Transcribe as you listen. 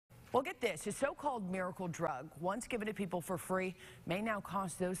Well, get this. A so-called miracle drug, once given to people for free, may now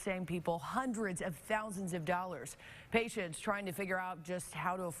cost those same people hundreds of thousands of dollars. Patients trying to figure out just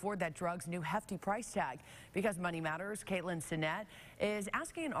how to afford that drug's new hefty price tag. Because money matters, Caitlin Sinnett is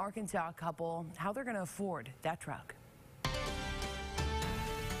asking an Arkansas couple how they're going to afford that drug.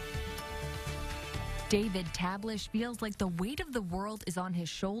 David Tablish feels like the weight of the world is on his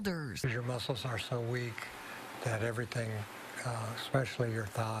shoulders. Your muscles are so weak that everything, especially your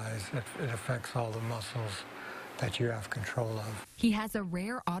thighs, it affects all the muscles that you have control of. He has a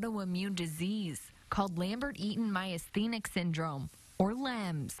rare autoimmune disease called Lambert-Eaton myasthenic syndrome, or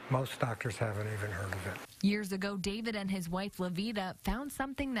LEMS. Most doctors haven't even heard of it. Years ago, David and his wife, Levita, found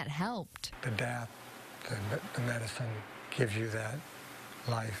something that helped. The DAP, the medicine, gives you that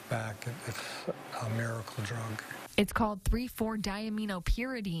life back. It's a miracle drug. It's called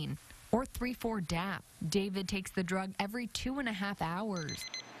 3,4-diaminopyridine, or 3,4-DAP. David takes the drug every 2.5 hours.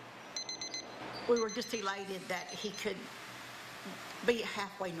 We were just elated that he could be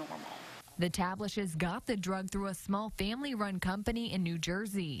halfway normal. The Tablishes got the drug through a small family-run company in New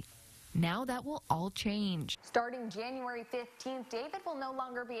Jersey. Now that will all change. Starting January 15th, David will no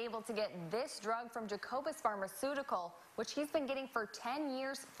longer be able to get this drug from Jacobus Pharmaceutical, which he's been getting for 10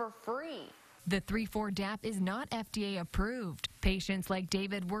 years for free. The 3,4-DAP is not FDA approved. Patients like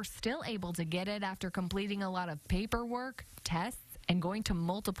David were still able to get it after completing a lot of paperwork, tests, and going to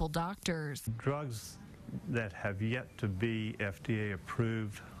multiple doctors. Drugs that have yet to be FDA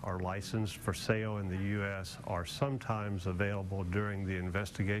approved or licensed for sale in the U.S. are sometimes available during the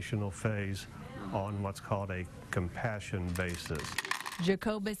investigational phase on what's called a compassion basis.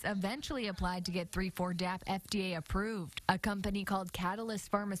 Jacobus eventually applied to get 3,4-DAP FDA approved. A company called Catalyst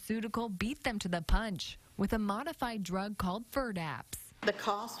Pharmaceutical beat them to the punch with a modified drug called FIRDAPS. The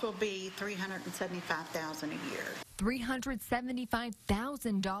cost will be $375,000 a year.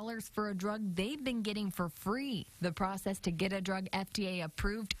 $375,000 for a drug they've been getting for free. The process to get a drug FDA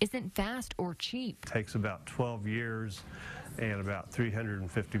approved isn't fast or cheap. It takes about 12 years and about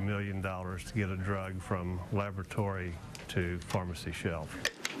 $350 million to get a drug from laboratory to pharmacy shelf.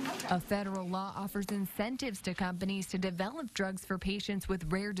 A federal law offers incentives to companies to develop drugs for patients with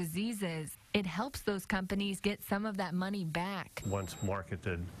rare diseases. It helps those companies get some of that money back. Once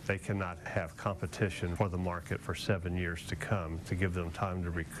marketed, they cannot have competition for the market for 7 years to come to give them time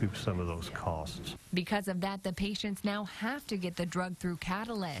to recoup some of those costs. Because of that, the patients now have to get the drug through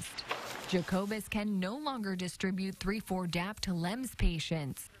Catalyst. Jacobus can no longer distribute 3,4-DAP to LEMS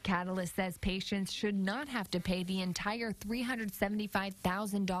patients. Catalyst says patients should not have to pay the entire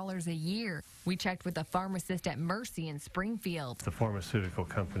 $375,000 a year. We checked with a pharmacist at Mercy in Springfield. The pharmaceutical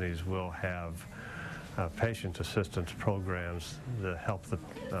companies will have patient assistance programs that help the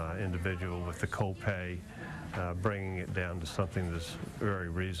individual with the copay, bringing it down to something that's very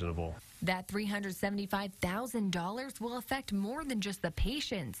reasonable. That $375,000 will affect more than just the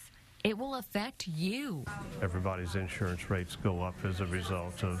patients. It will affect you. Everybody's insurance rates go up as a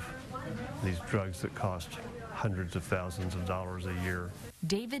result of these drugs that cost hundreds of thousands of dollars a year.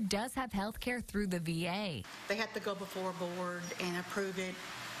 David does have health care through the VA. They have to go before a board and approve it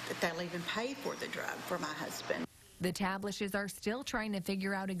that they'll even pay for the drug for my husband. The Tablishes are still trying to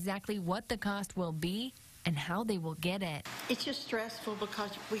figure out exactly what the cost will be and how they will get it. It's just stressful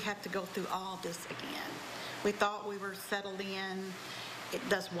because we have to go through all this again. We thought we were settled in. It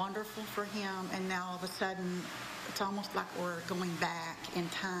does wonderful for him, and now all of a sudden it's almost like we're going back in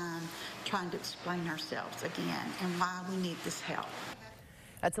time trying to explain ourselves again and why we need this help.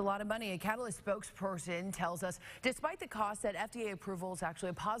 That's a lot of money. A Catalyst spokesperson tells us despite the cost that FDA approval is actually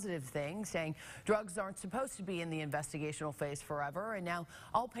a positive thing, saying drugs aren't supposed to be in the investigational phase forever, and now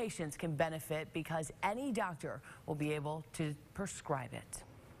all patients can benefit because any doctor will be able to prescribe it.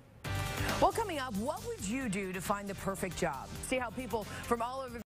 Well, coming up, what would you do to find the perfect job? See how people from all over